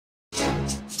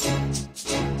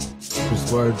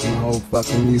words in the whole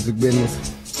fucking music business.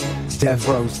 Death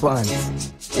Row's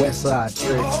finest. West Side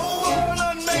Tricks.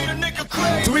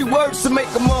 3 words to make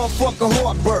a motherfucker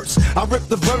heart burst. I rip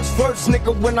the verse first,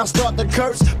 nigga, when I start to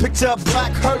curse. Picture a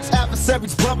black hurts,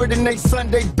 adversaries blubbered in they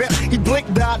Sunday best. He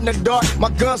blinked out in the dark, my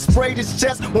gun sprayed his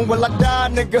chest. When will I die,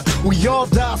 nigga? We all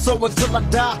die, so until I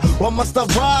die, why must I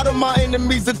ride on my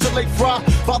enemies until they fry?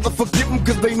 Father, forgive them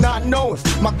cause they not knowing.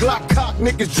 My Glock cock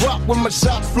niggas drop when my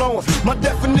shots flowing. My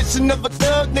definition of a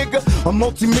thug, nigga, a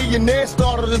multi-millionaire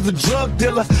started as a drug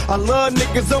dealer. I love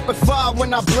niggas open fire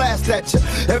when I blast at you.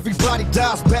 Everybody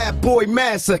dies, bad boy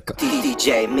massacre.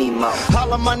 DJ Mimo.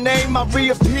 Holler my name, I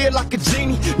reappear like a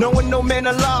genie, knowing no man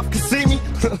alive can see me.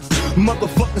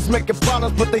 Motherfuckers making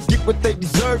problems, but they get what they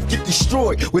deserve. Get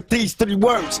destroyed with these 3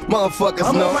 words. Motherfuckers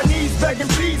I'm know. on my knees begging,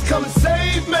 please come and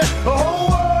save me. The whole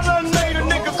world done made a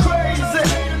nigga crazy.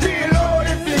 Dear Lord,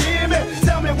 if you hear me,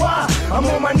 tell me why. I'm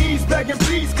on my knees begging,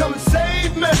 please come and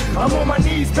save me. I'm on my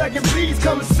knees begging, please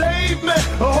come and save me.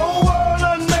 The whole world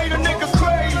done made a nigga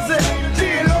crazy.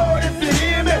 Dear Lord, if you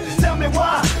hear me, tell me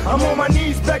why. I'm on my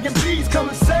knees begging, please come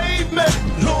and save me.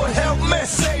 Lord help me,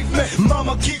 save me.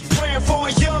 Mama keep praying for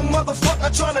a young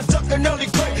motherfucker trying to duck an early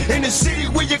grave. In the city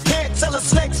where you can't tell the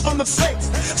snakes from the fakes,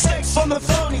 snakes from the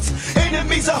phonies.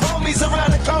 Enemies are homies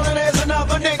around the corner. There's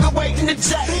another nigga waiting to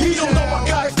jack. He don't know I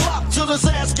got it blocked till his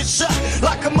ass gets shot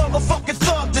like a motherfucking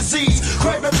thug disease.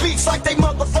 Craving beats like they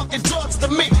motherfucking drugs to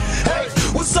me. Hey,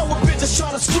 what's up with bitches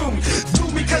trying to screw me?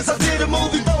 Do me cause I did a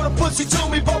movie, throw the pussy to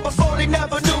me, but before they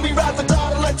never knew me, rather die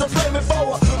than let them blame me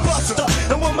for a buster.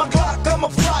 And with my Glock, I'm a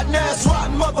plotting ass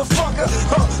rotten motherfucker.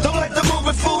 Don't let the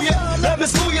movie fool ya. Let me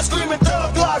school ya, screaming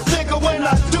thug life, nigga, when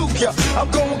I duke ya. I'm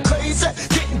going crazy,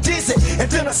 getting dizzy, and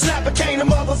then I snap a cane, a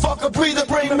motherfucker breather,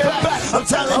 bring me back. I'm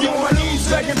telling you, I'm on my knees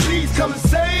begging, please come and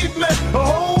save me. The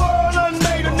whole world done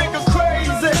made a nigga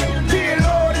crazy. Dear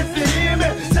Lord, if you hear me,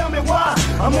 tell me why.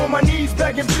 I'm on my knees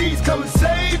begging, please come and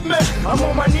save me. I'm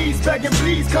on my knees begging,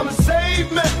 please come and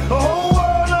save me. The whole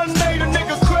world done made a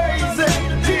nigga crazy.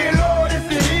 Dear Lord,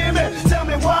 if you hear me, tell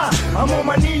me why. I'm on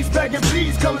my knees begging,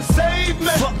 please come and save me.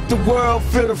 Fuck the world,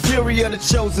 feel the fury of the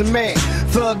chosen man.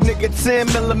 Thug nigga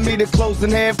 10mm close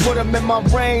in hand, put him in my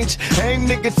range. Aim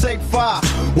nigga take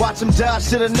 5. Watch him die,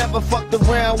 shoulda never fucked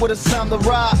around with it's time to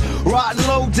ride. Riding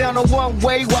low down a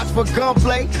one-way, watch for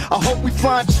gunplay. I hope we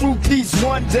find true peace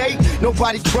one day.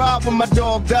 Nobody cried when my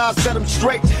dog died, set him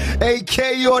straight.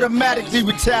 AK automatically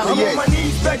retaliate. I'm on my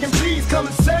knees begging, please come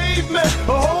and save me.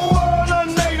 The whole world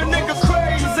done made a nigga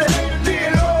crazy.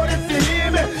 Dear Lord, if you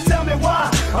hear me, tell me why.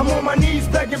 I'm on my knees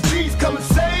begging, please come and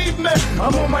save me.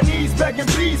 I'm on my knees begging,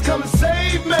 please come and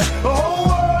save me. The whole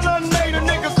world done made a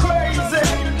nigga crazy.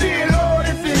 Dear Lord,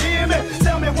 if you hear me,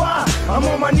 tell me why. I'm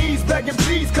on my knees begging,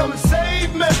 please come and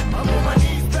save me.